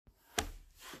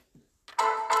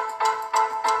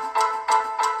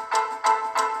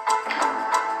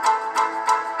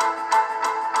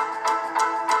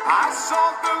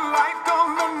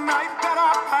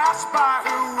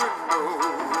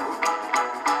road.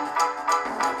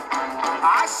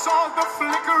 I saw the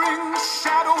flickering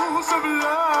shadows of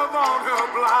love on her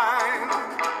blind.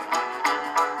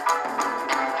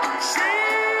 She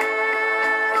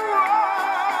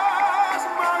was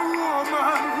my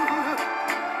woman.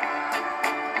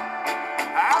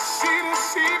 As she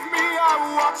deceived me, I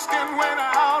watched and when